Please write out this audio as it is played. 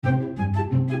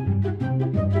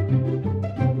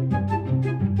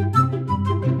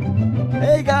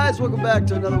guys, welcome back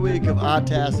to another week of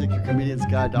Autastic, your comedian's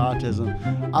guide to autism.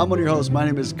 I'm one of your hosts. My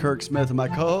name is Kirk Smith, and my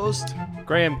co-host,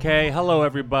 Graham K. Hello,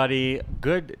 everybody.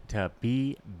 Good to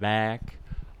be back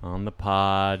on the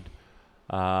pod.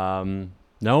 No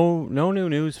new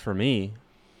news for me.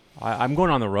 I'm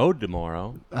going on the road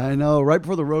tomorrow. I know, right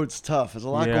before the road's tough. There's a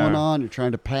lot going on. You're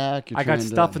trying to pack. I got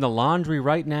stuff in the laundry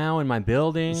right now in my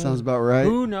building. Sounds about right.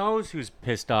 Who knows who's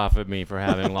pissed off at me for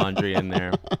having laundry in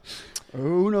there?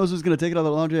 Who knows who's going to take it out of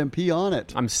the laundry and pee on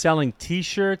it? I'm selling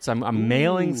T-shirts. I'm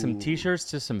mailing some T-shirts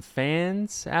to some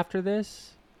fans after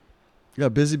this. You got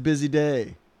a busy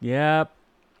day. Yep.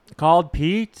 Called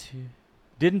Pete.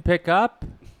 Didn't pick up.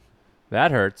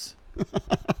 That hurts.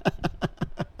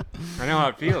 I know how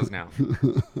it feels now.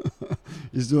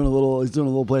 He's doing a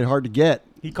little play hard to get.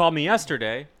 He called me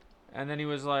yesterday, and then he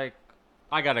was like,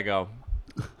 I gotta go.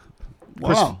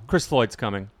 Wow. Chris Floyd's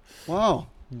coming. Wow.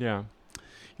 Yeah,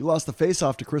 You lost the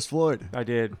face-off to Chris Floyd. I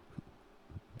did.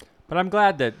 But I'm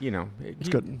glad that, It's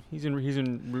good. He's in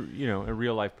a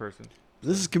real life person.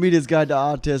 This is Comedian's Guide to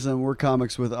Autism. We're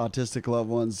comics with autistic loved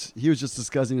ones. He was just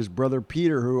discussing his brother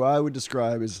Peter, who I would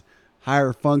describe as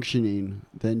higher functioning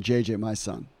than JJ, my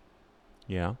son.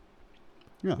 Yeah,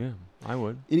 I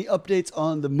would. Any updates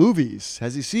on the movies?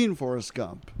 Has he seen Forrest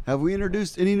Gump? Have we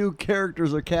introduced any new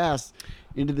characters or cast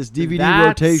into this DVD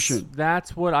rotation?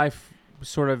 That's what I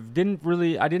sort of I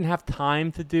didn't have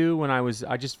time to do when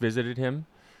I just visited him.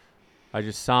 I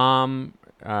just saw him.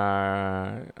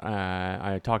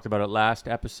 I talked about it last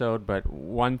episode, but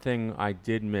one thing I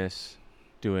did miss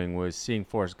doing was seeing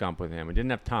Forrest Gump with him. I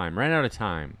didn't have time. Ran out of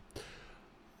time.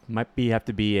 Might have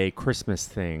to be a Christmas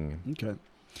thing. Okay.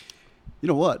 You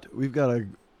know what? We've got a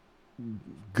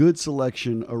good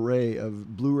selection array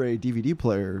of Blu-ray DVD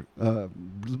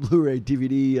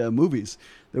movies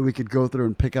that we could go through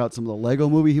and pick out some of the Lego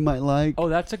movie he might like. Oh,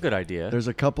 that's a good idea. There's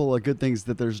a couple of good things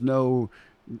that there's no...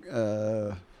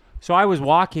 So I was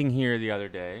walking here the other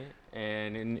day,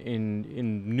 and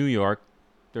in New York,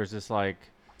 there's this I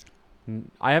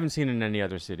haven't seen it in any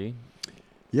other city.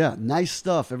 Yeah, nice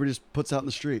stuff. Everybody just puts out in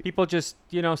the street. People just,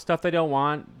 stuff they don't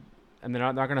want, and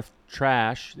they're not going to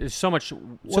trash. There's so much.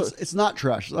 Well, it's not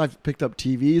trash. I've picked up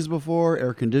TVs before,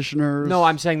 air conditioners. No,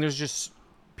 I'm saying there's just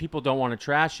people don't want to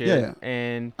trash it. Yeah.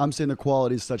 And I'm saying the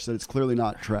quality is such that it's clearly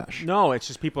not trash. No, it's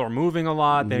just people are moving a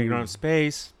lot. They don't have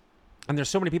space. And there's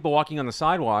so many people walking on the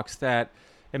sidewalks that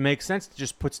it makes sense to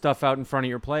just put stuff out in front of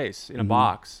your place in a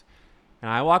box. And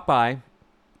I walk by.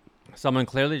 Someone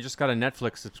clearly just got a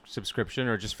Netflix subscription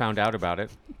or just found out about it.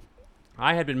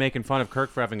 I had been making fun of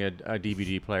Kirk for having a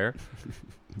DVD player.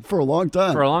 For a long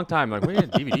time. Like, we need a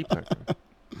DVD player.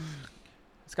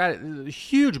 It's got a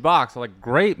huge box of,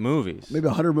 great movies. Maybe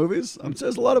 100 movies?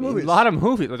 There's a lot of movies. A lot of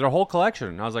movies. Their whole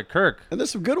collection. I was like, Kirk. And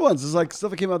there's some good ones. There's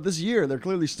stuff that came out this year. They're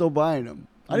clearly still buying them.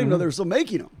 I didn't even know they were still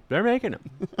making them. They're making them.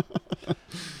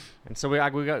 And so we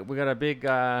got a big...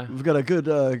 We've got a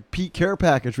good Pete care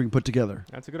package we can put together.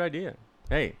 That's a good idea.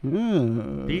 Hey,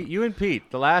 Pete, you and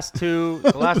Pete, the last of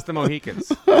the Mohicans,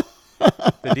 the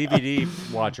DVD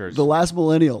watchers. The last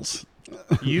millennials.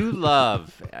 You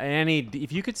love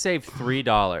if you could save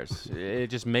 $3, it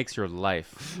just makes your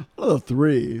life. Oh,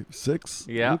 3, 6.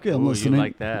 Yeah. Okay, I'm listening. You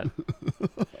like that.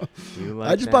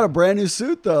 I just bought a brand new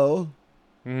suit though.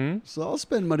 Mm-hmm. So I'll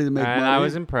spend money to make money. And I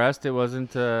was impressed. It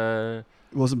wasn't It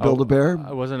wasn't Build-A-Bear?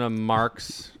 It wasn't a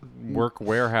Mark's Work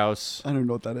Warehouse. I don't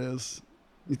know what that is.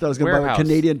 You thought I was going to buy a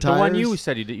Canadian Tires? The one you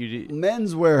said you did.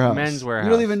 Men's Warehouse. Men's Warehouse.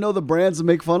 You don't even know the brands to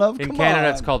make fun of? In Canada,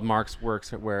 it's called Mark's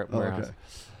Warehouse. Okay.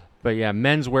 But yeah,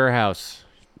 Men's Warehouse.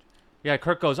 Yeah,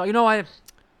 Kirk goes,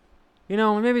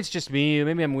 maybe it's just me.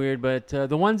 Maybe I'm weird, but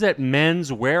the ones at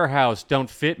Men's Warehouse don't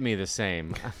fit me the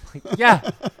same. I'm like,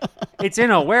 yeah, it's in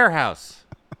a warehouse.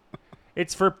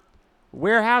 It's for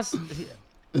warehouse.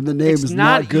 And the name is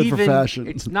not good for fashion.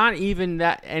 It's not even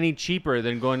that any cheaper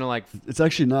than going to It's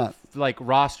actually not.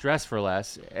 Ross Dress for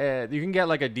Less. You can get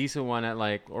a decent one at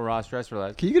Ross Dress for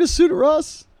Less. Can you get a suit at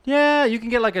Ross? Yeah, you can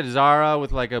get a Zara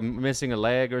with a missing a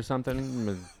leg or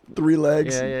something. 3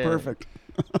 legs. Yeah. Perfect.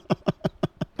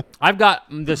 I've got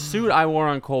the suit I wore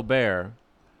on Colbert.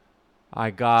 I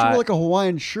got like a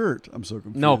Hawaiian shirt. I'm so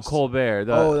confused. No, Colbert.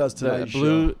 That's tonight's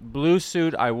the blue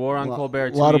suit I wore on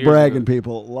Colbert. A lot of bragging,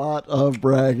 people. A lot of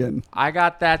bragging. I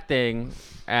got that thing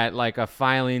at a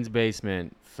Filene's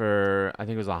basement for I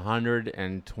think it was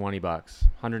 $120,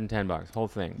 $110, whole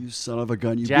thing. You son of a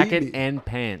gun! You Jacket beat me. and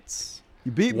pants.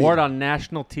 You beat me. Wore it on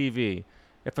national TV.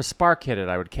 If a spark hit it,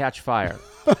 I would catch fire.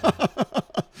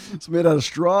 It's made out of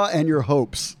straw and your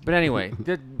hopes. But anyway,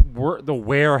 the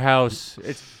warehouse.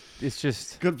 It's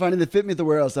just couldn't find anything that fit me at the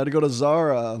warehouse. I had to go to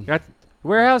Zara.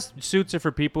 Warehouse suits are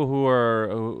for people who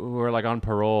are like on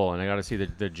parole and they got to see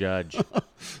the judge.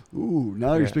 Ooh,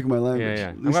 now you're speaking my language. Yeah.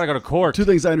 I'm gonna go to court. Two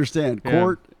things I understand: Yeah.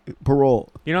 court,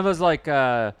 parole. You know those like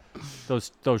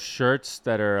those shirts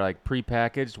that are like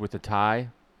prepackaged with a tie.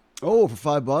 Oh,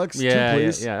 for $5? Yeah, Two, yeah,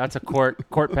 please. yeah. That's a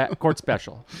court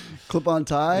special. Clip-on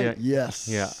tie. Yeah. Yes.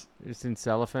 Yeah, it's in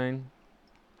cellophane.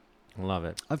 Love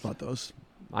it. I've bought those.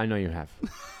 I know you have.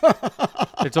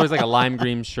 It's always like a lime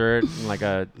green shirt and like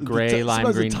a gray lime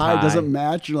Sometimes green the tie doesn't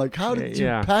match. You're like, how did you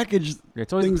Yeah. package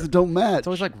It's always things that don't match? It's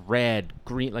always like red,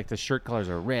 green. Like the shirt colors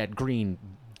are red, green,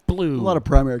 blue. a lot of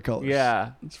primary colors.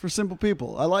 Yeah. It's for simple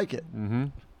people. I like it. Mm-hmm.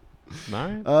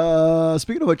 All right.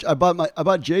 Speaking of which, I bought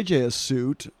JJ a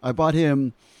suit. I bought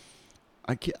him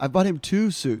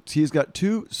 2 suits. He's got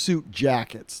 2 suit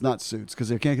jackets, not suits, because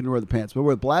they can't get to wear the pants, but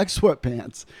wear black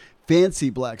sweatpants, fancy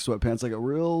black sweatpants, like a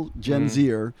real Gen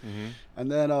Zer, and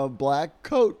then a black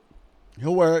coat.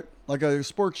 He'll wear it like a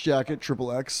sports jacket,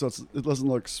 XXX, so it doesn't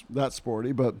look that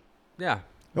sporty, but Yeah.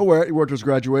 he'll wear it. He wore it to his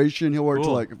graduation. He'll wear it to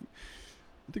Cool.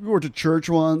 I think we went to church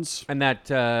once. And that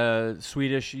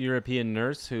Swedish European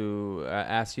nurse who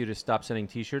asked you to stop sending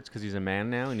T-shirts because he's a man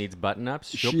now and needs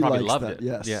button-ups. She'll She probably likes love that, it.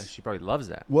 yes. Yeah, she probably loves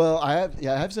that. Well, I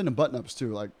have sent him button-ups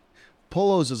too. Like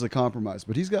polos is a compromise,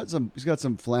 but he's got some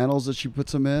flannels that she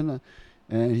puts him in,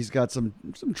 and he's got some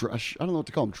dress. I don't know what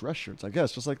to call them, dress shirts, I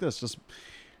guess, just like this. Just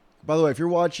by the way, if you're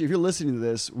listening to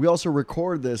this, we also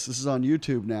record this. This is on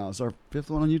YouTube now. It's our 5th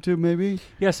one on YouTube, maybe.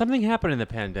 Yeah, something happened in the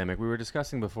pandemic. We were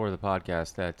discussing before the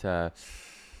podcast that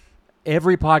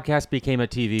every podcast became a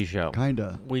TV show.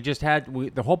 Kinda. We just had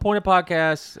the whole point of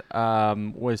podcasts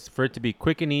was for it to be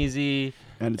quick and easy.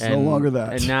 And it's no longer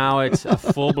that. And now it's a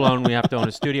full-blown, we have to own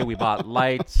a studio. We bought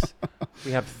lights.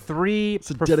 We have 3...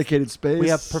 It's a dedicated space. We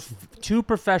have 2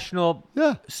 professional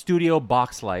Yeah. studio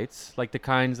box lights, like the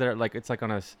kinds that are like, it's like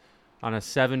on a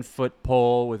 7-foot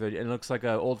pole with it looks like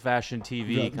an old-fashioned TV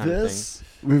We've got kind this.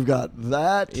 We've got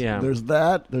that. Yeah. There's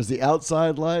that. There's the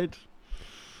outside light.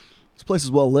 This place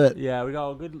is well lit. of thing. Yeah, we got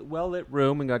a good, well-lit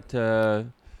room. We got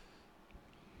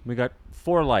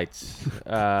 4 lights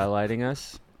lighting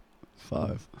us.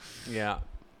 5. Yeah.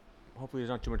 Hopefully there's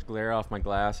not too much glare off my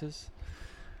glasses.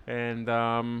 And,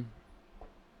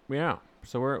 yeah.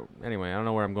 So anyway, I don't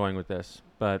know where I'm going with this,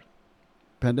 but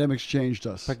Pandemic's changed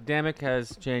us. pandemic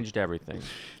has changed everything.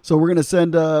 So we're gonna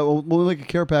send. We'll make a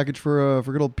care package for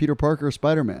good old Peter Parker,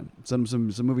 Spider-Man. Send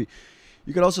him some movie.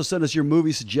 You could also send us your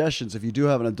movie suggestions if you do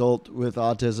have an adult with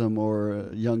autism or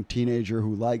a young teenager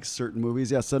who likes certain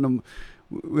movies. Yeah, send them.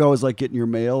 We always like getting your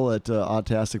mail at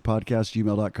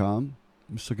autasticpodcast@gmail.com.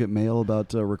 We still get mail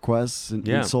about requests and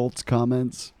insults,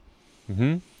 comments.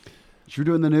 Mm-hmm. Should we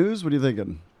do in the news? What are you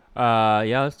thinking?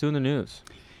 Yeah, let's do in the news.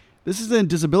 This is in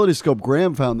Disability Scope.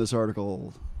 Graham found this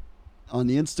article on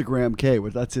the Instagram K.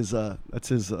 That's his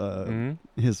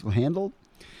his handle.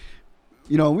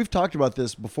 You know, we've talked about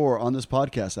this before on this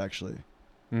podcast, actually.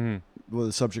 Mm-hmm. Well,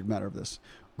 the subject matter of this.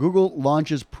 Google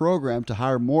launches program to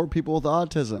hire more people with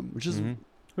autism, which is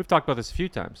We've talked about this a few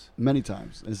times. many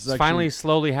times. It's finally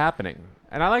slowly happening.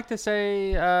 And I like to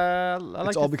say...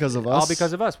 it's all because of us. All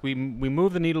because of us. We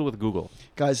move the needle with Google.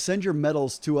 Guys, send your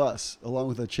medals to us, along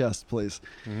with a chest, please.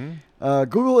 Mm-hmm.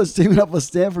 Google is teaming up with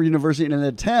Stanford University in an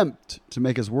attempt to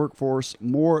make its workforce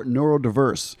more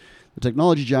neurodiverse. The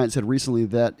technology giant said recently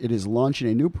that it is launching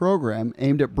a new program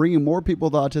aimed at bringing more people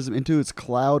with autism into its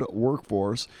cloud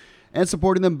workforce and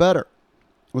supporting them better.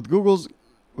 With Google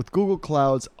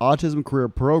Cloud's Autism Career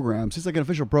Program, seems like an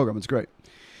official program. It's great.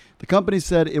 The company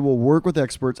said it will work with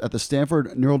experts at the Stanford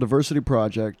Neurodiversity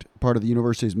Project, part of the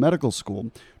university's medical school,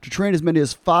 to train as many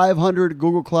as 500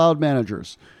 Google Cloud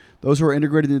managers, those who are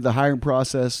integrated into the hiring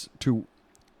process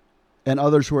and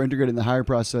others who are integrated in the hiring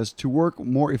process to work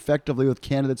more effectively with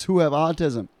candidates who have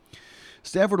autism.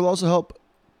 Stanford will also help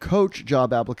coach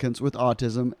job applicants with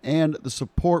autism, and the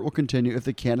support will continue if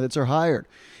the candidates are hired.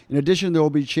 In addition, there will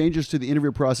be changes to the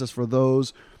interview process for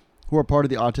those who are part of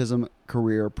the Autism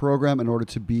Career Program in order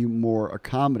to be more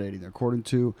accommodating, according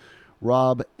to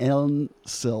Rob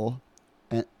Ensill,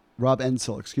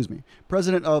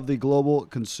 president of the Global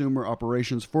Consumer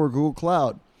Operations for Google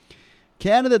Cloud.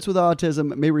 Candidates with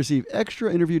autism may receive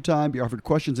extra interview time, be offered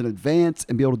questions in advance,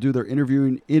 and be able to do their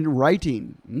interviewing in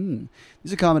writing.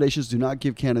 These accommodations do not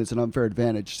give candidates an unfair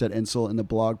advantage, said Ensill in the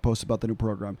blog post about the new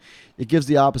program. It gives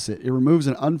the opposite. It removes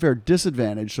an unfair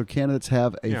disadvantage so candidates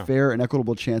have a fair and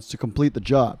equitable chance to complete the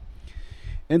job.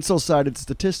 Ensill cited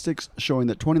statistics showing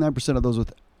that 29% of those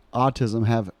with autism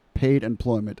have paid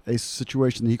employment, a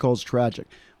situation that he calls tragic.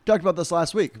 We talked about this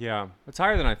last week. Yeah. It's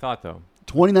higher than I thought, though.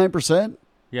 29%?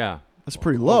 Yeah. That's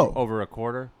pretty low. Over a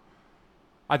quarter.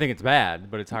 I think it's bad,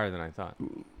 but it's higher than I thought.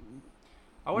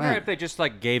 I wonder Man. if they just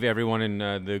like gave everyone in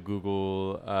the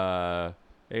Google,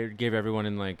 they gave everyone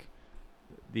in like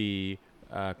the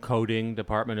coding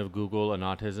department of Google an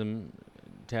autism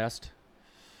test.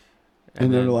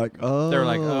 And they're then like,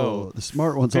 oh, the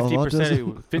smart ones all have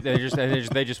autism. 50%.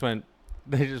 They just went.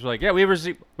 They just were like, yeah, we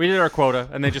did our quota,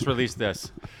 and they just released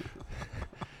this.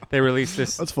 They released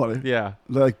this. That's funny. Yeah.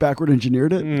 They like backward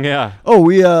engineered it. Yeah. Oh,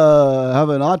 we have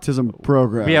an autism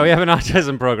program. Yeah, we have an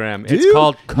autism program. Do It's you?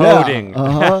 called coding.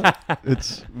 Yeah,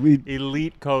 it's we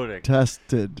Elite coding.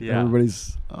 tested Yeah.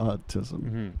 everybody's autism.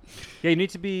 Mm-hmm. Yeah, you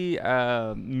need to be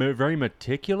very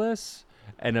meticulous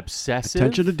and obsessive.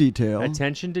 Attention to detail.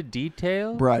 Attention to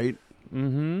detail. Bright.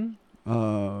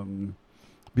 Mm-hmm.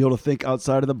 Be able to think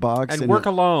outside of the box And work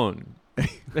alone.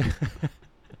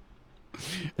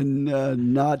 and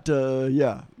not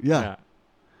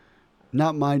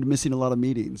not mind missing a lot of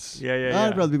meetings. Yeah.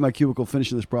 I'd rather be in my cubicle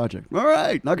finishing this project. All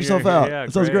right, knock yourself out.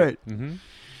 That sounds great. Mm-hmm.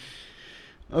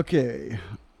 Okay.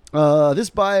 This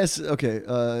bias,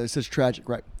 it says tragic,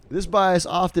 right? This bias,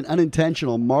 often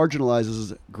unintentional,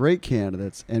 marginalizes great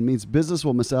candidates and means business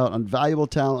will miss out on valuable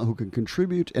talent who can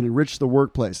contribute and enrich the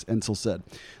workplace, Ensel said.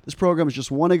 This program is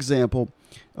just one example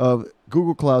of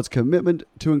Google Cloud's commitment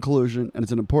to inclusion, and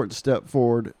it's an important step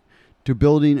forward to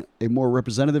building a more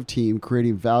representative team,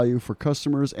 creating value for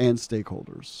customers and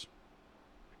stakeholders.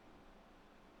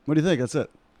 What do you think? That's it.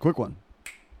 Quick one.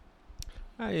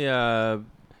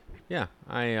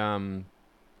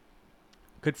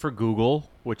 Good for Google,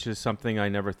 which is something I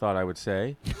never thought I would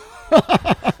say.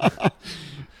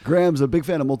 Graham's a big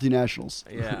fan of multinationals.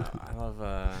 Yeah, I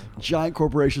love Giant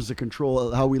corporations that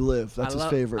control how we live. That's his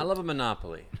favorite. I love a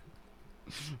monopoly.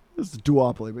 It's a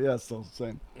duopoly, but yeah, it's still the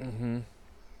same. Mm-hmm.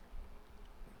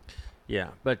 Yeah,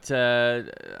 but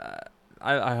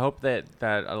I hope that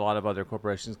a lot of other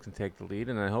corporations can take the lead,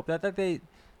 and I hope that they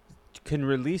can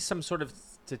release some sort of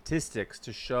statistics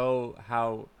to show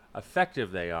how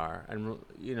effective they are. And,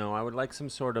 I would like some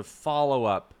sort of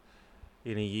follow-up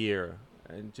in a year,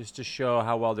 and just to show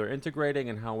how well they're integrating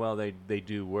and how well they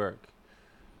do work.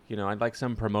 I'd like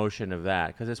some promotion of that,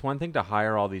 because it's one thing to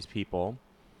hire all these people,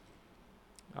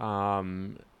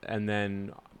 and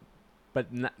then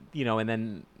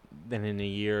in a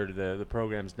year the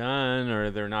program's done,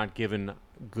 or they're not given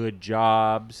good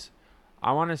jobs.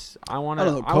 I don't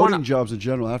know. Coding jobs in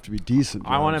general have to be decent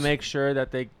jobs. I want to make sure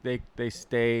that they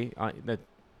stay, that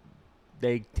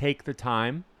they take the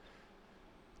time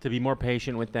to be more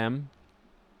patient with them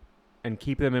and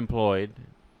keep them employed.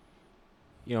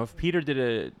 If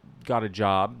Peter got a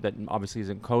job that obviously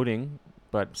isn't coding,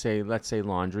 but let's say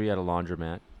laundry at a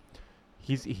laundromat,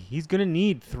 he's going to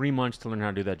need 3 months to learn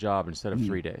how to do that job instead of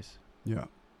 3 days. Yeah.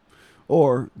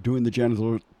 Or doing the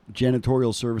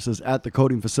janitorial services at the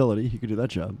coding facility. He could do that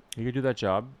job.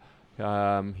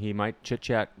 He might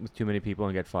chit-chat with too many people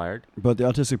and get fired. But the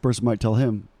autistic person might tell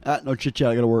him, no chit-chat,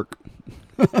 I got to work.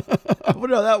 I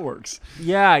wonder how that works.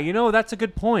 Yeah, that's a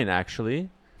good point, actually.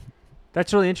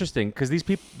 That's really interesting, because these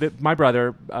people, my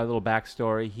brother, a little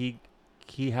backstory,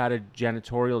 he had a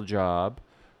janitorial job.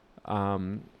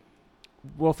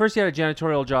 First he had a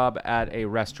janitorial job at a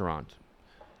restaurant.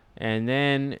 And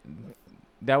then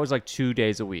that was like 2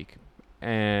 days a week.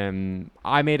 And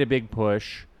I made a big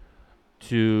push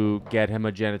to get him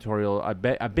a bigger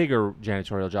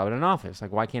janitorial job at an office.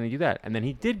 Like, why can't he do that? And then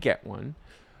he did get one.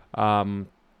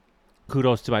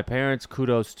 Kudos to my parents.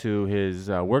 Kudos to his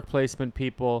work placement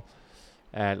people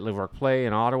at Live Work Play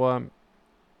in Ottawa.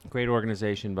 Great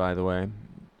organization, by the way.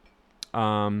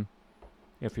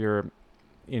 If you're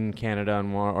in Canada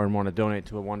and want to donate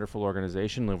to a wonderful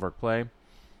organization, Live Work Play,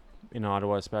 in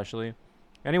Ottawa especially.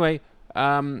 Anyway, they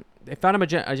found him a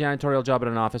janitorial job at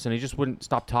an office, and he just wouldn't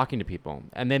stop talking to people.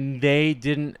 And then they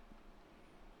didn't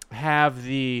have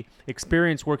the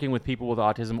experience working with people with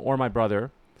autism, or my brother,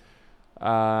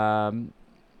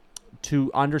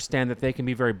 to understand that they can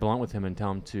be very blunt with him and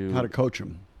tell him how to coach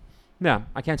him. Yeah,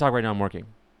 I can't talk right now, I'm working.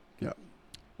 Yeah.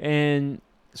 And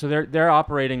so they're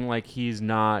operating like he's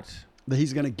not... That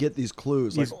he's going to get these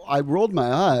clues. Like, I rolled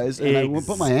my eyes, and I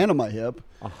put my hand on my hip.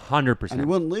 100%. And he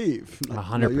wouldn't leave.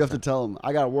 100%. You have to tell him,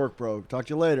 I got to work, bro. Talk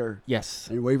to you later. Yes.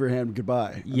 And you wave your hand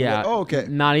goodbye. And yeah. like, oh, okay.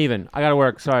 Not even. I got to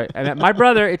work. Sorry. And my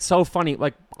brother, it's so funny.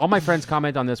 Like, all my friends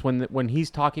comment on this when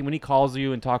he's talking, when he calls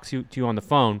you and talks to you on the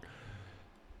phone.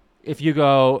 If you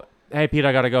go, hey, Pete,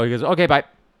 I got to go. He goes, okay, bye.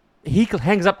 He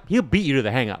hangs up. He'll beat you to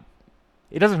the hang up.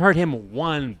 It doesn't hurt him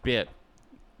one bit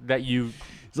that you...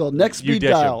 So next speed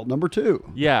dial, number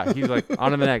 2. Yeah, he's like,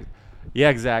 on to the next. Yeah,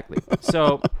 exactly.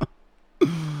 So,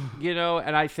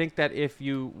 and I think that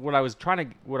what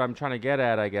I'm trying to get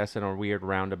at, I guess, in a weird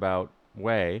roundabout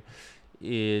way,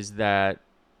 is that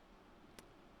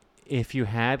if you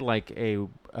had like a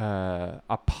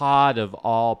pod of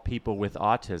all people with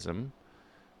autism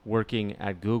working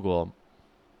at Google,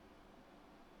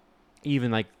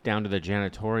 even like down to the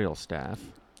janitorial staff,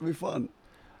 It'd be fun.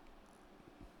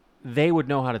 they would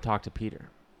know how to talk to Peter.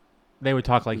 They would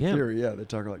talk like In him. theory, yeah, they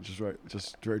talk like just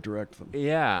straight direct them.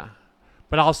 Yeah.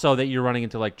 But also that you're running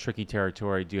into like tricky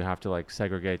territory. Do you have to like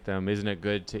segregate them? Isn't it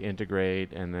good to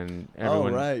integrate and then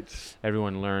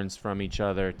everyone learns from each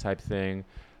other type thing?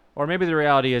 Or maybe the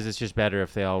reality is it's just better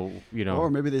if they all, Or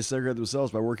maybe they segregate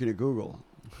themselves by working at Google.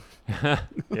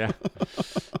 Yeah.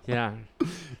 Yeah.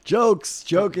 Jokes,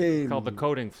 joking. Called the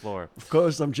coding floor. Of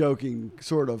course, I'm joking.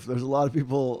 Sort of. There's a lot of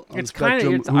people on It's the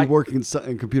spectrum kinda- who work in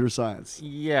computer science.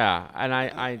 Yeah. And I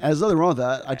And there's nothing wrong with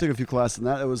that. I took a few classes in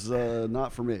that. It was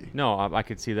not for me. no, I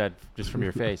could see that just from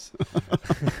your face.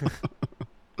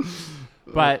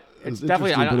 But it's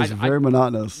definitely, interesting, but it's very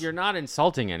monotonous. you're not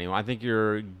insulting anyone. I think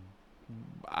you're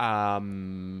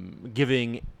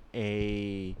giving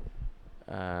a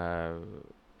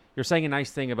you're saying a nice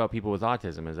thing about people with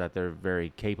autism is that they're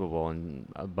very capable and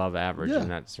above average Yeah. in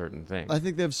that certain thing. I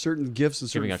think they have certain gifts in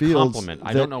Giving certain a fields. compliment.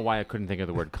 I that- don't know why I couldn't think of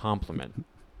the word compliment.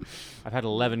 I've had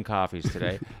 11 coffees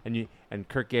today, and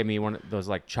Kirk gave me one of those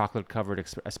like chocolate covered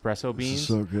espresso This is beans.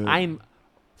 so good. I'm It was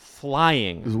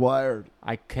flying. wired.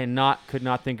 I could not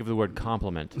think of the word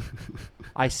compliment.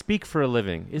 I speak for a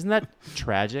living. Isn't that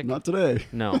tragic? Not today.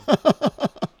 No.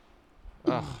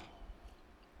 Ugh.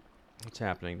 What's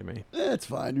happening to me? It's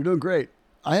fine. You're doing great.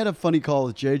 I had a funny call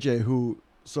with JJ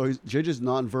JJ's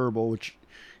nonverbal, which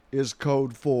is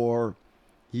code for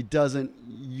he doesn't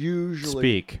usually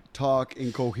Speak. talk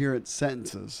in coherent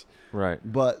sentences. Right.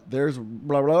 But there's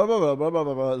blah, blah, blah, blah, blah, blah,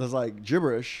 blah, blah. There's like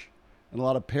gibberish and a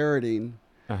lot of parroting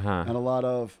Uh-huh. and a lot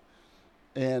of,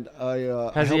 and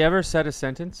Has he ever said a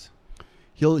sentence?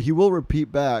 he will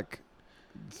repeat back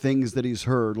things that he's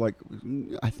heard. Like,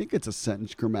 I think it's a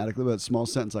sentence grammatically, but a small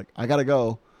sentence like, I gotta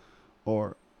go,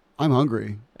 or I'm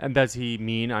hungry. And does he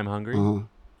mean I'm hungry? Or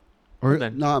Well,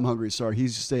 then- no, I'm hungry. Sorry. He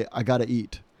used to say, I gotta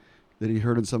eat. That he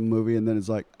heard in some movie, and then it's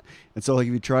like, and so like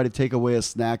if you try to take away a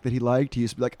snack that he liked, he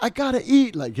used to be like, I gotta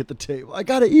eat, like hit the table, I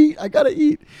gotta eat, I gotta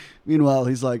eat. Meanwhile,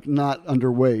 he's like not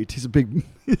underweight. He's a big man.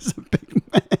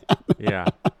 Yeah.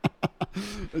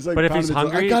 It's like But if pounding he's his-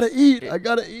 hungry, I gotta eat, I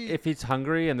gotta eat. If he's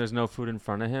hungry and there's no food in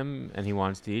front of him and he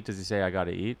wants to eat, does he say I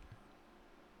gotta eat?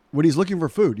 When he's looking for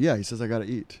food, yeah, he says I gotta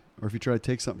eat. Or if you try to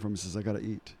take something from him, he says I gotta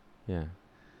eat. Yeah.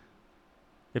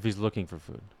 If he's looking for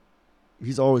food.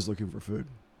 He's always looking for food.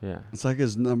 Yeah. It's like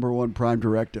his number one prime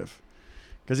directive.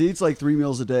 Because he eats like 3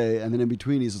 meals a day, and then in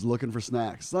between he's looking for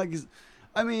snacks. It's like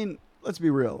let's be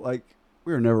real. Like,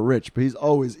 we were never rich, but he's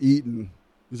always eating.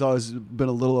 He's always been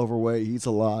a little overweight. He eats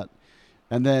a lot.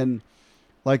 And then,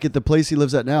 like at the place he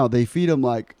lives at now, they feed him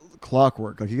like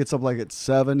clockwork. Like he gets up like at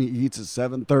 7, he eats at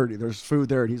 7:30. There's food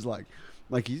there, and he's like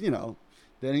he's,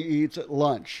 then he eats at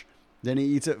lunch. Then he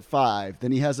eats at 5.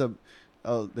 Then he has a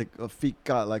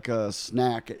fika, like a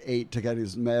snack at 8 to get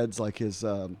his meds, like his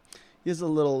he has a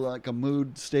little like a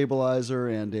mood stabilizer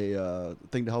and a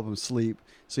thing to help him sleep.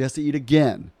 So he has to eat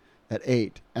again at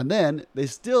 8. And then they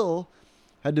still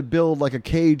had to build like a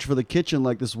cage for the kitchen,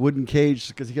 like this wooden cage,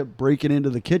 because he kept breaking into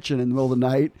the kitchen in the middle of the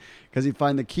night because he'd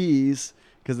find the keys,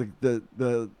 because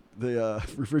the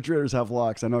refrigerators have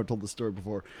locks. I know I've told this story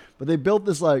before, but they built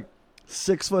this like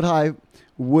 6-foot high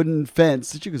wooden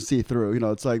fence that you can see through.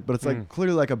 It's like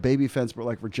clearly like a baby fence, but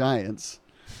like for giants.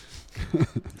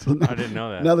 So I didn't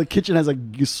know that. Now the kitchen has a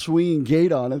swinging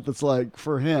gate on it that's like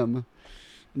for him.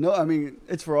 No, I mean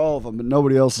it's for all of them, but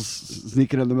nobody else is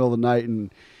sneaking in the middle of the night, and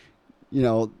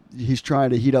he's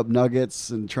trying to heat up nuggets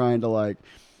and trying to like.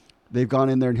 They've gone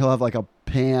in there and he'll have like a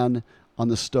pan on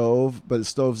the stove, but the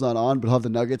stove's not on, but he'll have the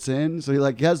nuggets in. So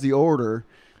he has the order,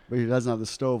 but he doesn't have the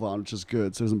stove on, which is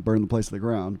good, so he doesn't burn the place to the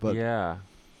ground. But yeah.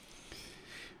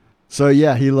 So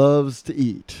yeah, he loves to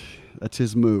eat. That's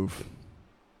his move.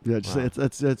 Yeah, just Wow.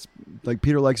 it's like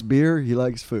Peter likes beer, he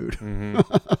likes food. Mm-hmm.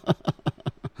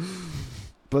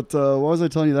 But why was I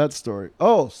telling you that story?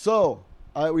 Oh, so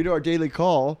we do our daily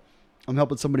call. I'm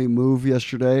helping somebody move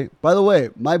yesterday. By the way,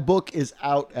 my book is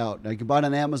out. Now you can buy it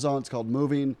on Amazon. It's called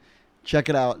Moving. Check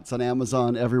it out. It's on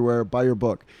Amazon everywhere. Buy your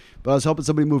book. But I was helping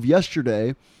somebody move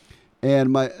yesterday,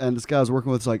 and this guy I was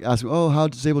working with was like asking, "Oh, how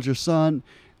disabled is your son?"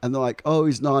 And they're like, "Oh,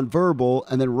 he's nonverbal."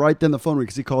 And then right then the phone rings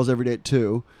because he calls every day at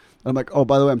 2. And I'm like, "Oh,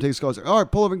 by the way, I'm taking this call." He's like, "All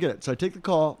right, pull over and get it." So I take the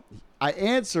call. I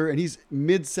answer, and he's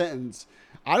mid-sentence.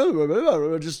 I don't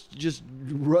know, just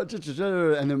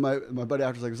and then my buddy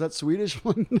after's like, "Was that Swedish?"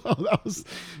 I'm like, no,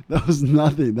 that was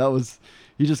nothing.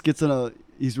 He just gets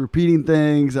he's repeating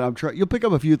things, and I'm trying. You'll pick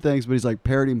up a few things, but he's like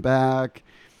parroting back.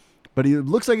 But he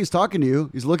looks like he's talking to you.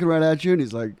 He's looking right at you, and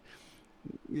he's like,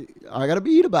 "I got to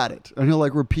be about it." And he'll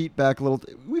like repeat back a little.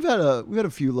 We've had a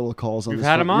few little calls on. We've this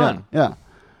had phone. him on. Yeah.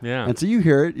 Yeah. And so you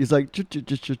hear it. He's like,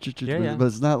 Yeah. but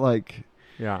it's not like,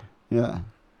 Yeah. yeah.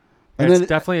 And And it's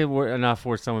definitely enough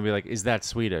where someone would be like, "Is that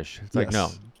Swedish?" It's like, no,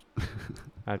 Yes.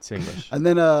 that's English. And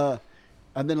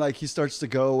then like he starts to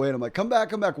go away, and I'm like, come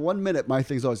back, 1 minute. My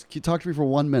thing's always, talk to me for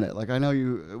 1 minute. Like I know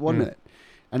you, 1 minute.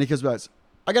 And he comes back,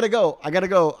 I gotta go. Bye,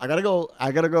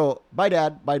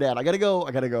 Dad. I gotta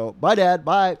go. Bye, Dad.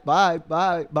 Bye.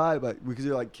 But we could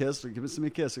do like kiss or give me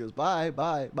a kiss. He goes, bye.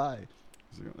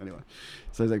 So anyway,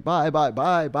 so he's like, bye.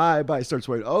 He starts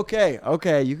waiting.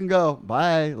 Okay, you can go.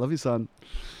 Bye. Love you, son.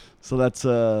 So that's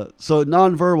so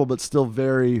nonverbal, but still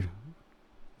very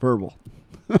verbal.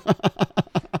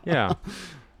 Yeah.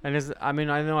 And I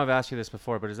know I've asked you this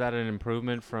before, but is that an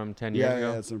improvement from 10 years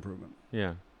ago? Yeah, it's an improvement.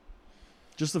 Yeah.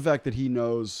 Just the fact that he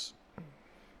knows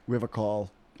we have a call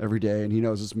every day, and he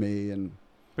knows it's me, and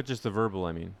But just the verbal,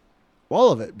 I mean.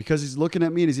 all of it, because he's looking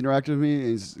at me and he's interacting with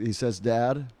me. And he says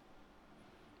 "Dad"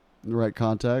 in the right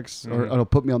context, or he'll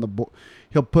put me on the board.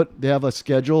 They have a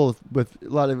schedule with a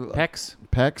lot of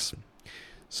pecs.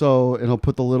 So, and he'll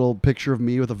put the little picture of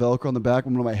me with a Velcro on the back.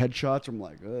 One of my headshots. I'm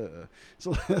like, ugh.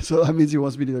 So that means he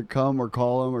wants me to either come or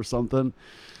call him or something.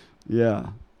 Yeah,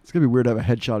 it's gonna be weird to have a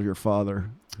headshot of your father.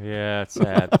 Yeah, it's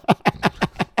sad.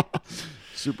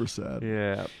 Super sad.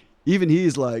 Yeah. Even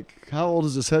he's like, how old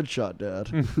is this headshot,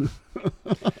 Dad?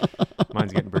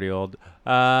 Mine's getting pretty old.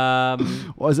 Why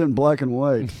is it in black and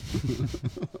white?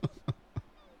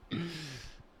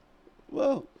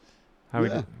 Well, How we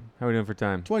doing for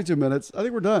time? 22 minutes. I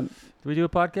think we're done. Do we do a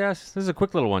podcast? This is a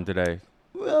quick little one today.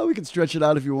 Well, we can stretch it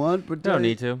out if you want, but Don't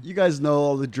need to. You guys know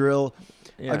all the drill.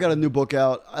 Yeah. I got a new book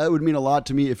out. It would mean a lot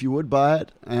to me if you would buy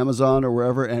it, Amazon or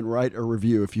wherever, and write a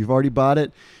review. If you've already bought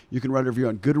it, you can write a review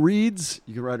on Goodreads.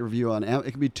 You can write a review on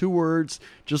it can be 2 words,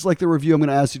 just like the review I'm going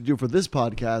to ask you to do for this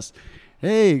podcast.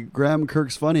 Hey, Graham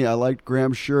Kirk's funny. I liked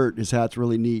Graham's shirt. His hat's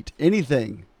really neat.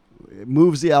 Anything. It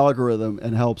moves the algorithm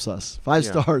and helps us. 5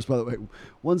 stars, by the way.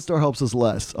 1 star helps us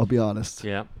less, I'll be honest.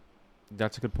 Yeah.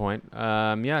 That's a good point.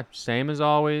 Yeah, same as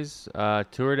always.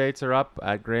 Tour dates are up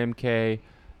at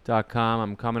grahamk.com.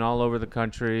 I'm coming all over the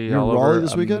country. You're in all Raleigh over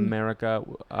this weekend? America.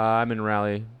 I'm in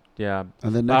Raleigh. Yeah.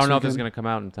 And then I next don't know if it's weekend? going to come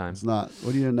out in time. It's not.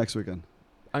 What are you doing next weekend?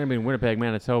 I'm going to be in Winnipeg,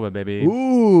 Manitoba, baby.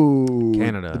 Ooh.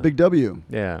 Canada. The big W.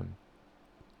 Yeah.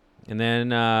 And then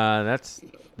that's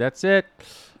it.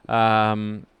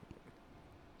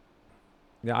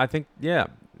 Yeah, I think no,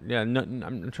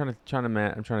 I'm trying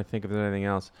to think if there's anything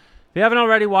else. If you haven't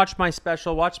already watched my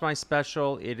special, watch my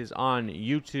special. It is on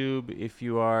YouTube. If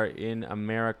you are in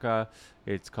America,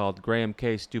 it's called Graham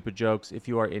K Stupid Jokes. If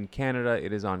you are in Canada,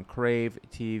 it is on Crave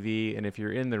TV, and if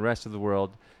you're in the rest of the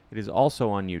world, it is also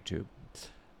on YouTube.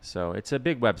 So it's a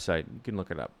big website. You can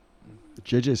look it up.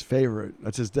 JJ's favorite.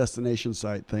 That's his destination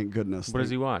site. Thank goodness. What does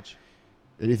he watch?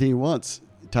 Anything he wants,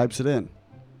 he types it in.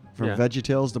 From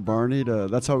VeggieTales to Barney to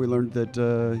that's how we learned that.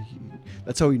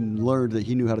 That's how he learned that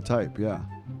he knew how to type.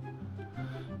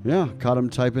 Yeah, caught him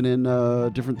typing in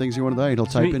different things he wanted to. He'll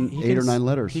type in 8 or 9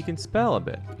 letters. He can spell a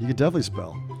bit. He can definitely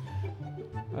spell.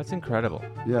 That's incredible.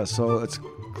 Yeah, so it's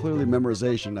clearly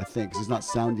memorization, I think, 'cause he's not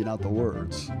sounding out the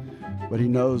words. But he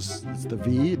knows it's the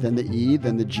V, then the E,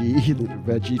 then the G, the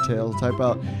VeggieTales. Type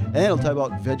out, and he'll type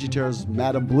out VeggieTales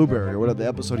Madame Blueberry or whatever the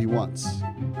episode he wants.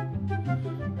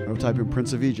 He'll type in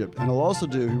Prince of Egypt. And he'll also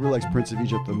do, he really likes Prince of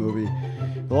Egypt, the movie.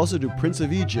 He'll also do Prince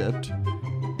of Egypt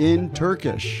in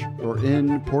Turkish or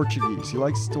in Portuguese. He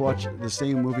likes to watch the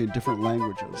same movie in different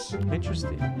languages.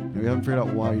 Interesting. And we haven't figured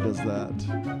out why he does that.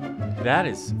 That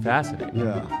is fascinating.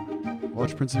 Yeah.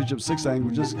 Watch Prince of Egypt 6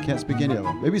 languages, can't speak any of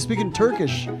them. Maybe he's speaking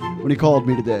Turkish when he called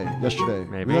me yesterday.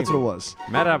 Maybe. That's what it was.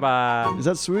 Merhaba. Is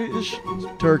that Swedish?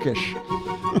 Turkish.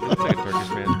 Looks like a Turkish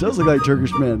man. It does look like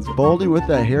Turkish man. It's balding with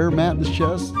that hair mat in his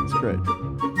chest. It's great.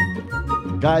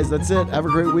 Guys, that's it. Have a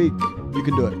great week. You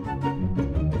can do it.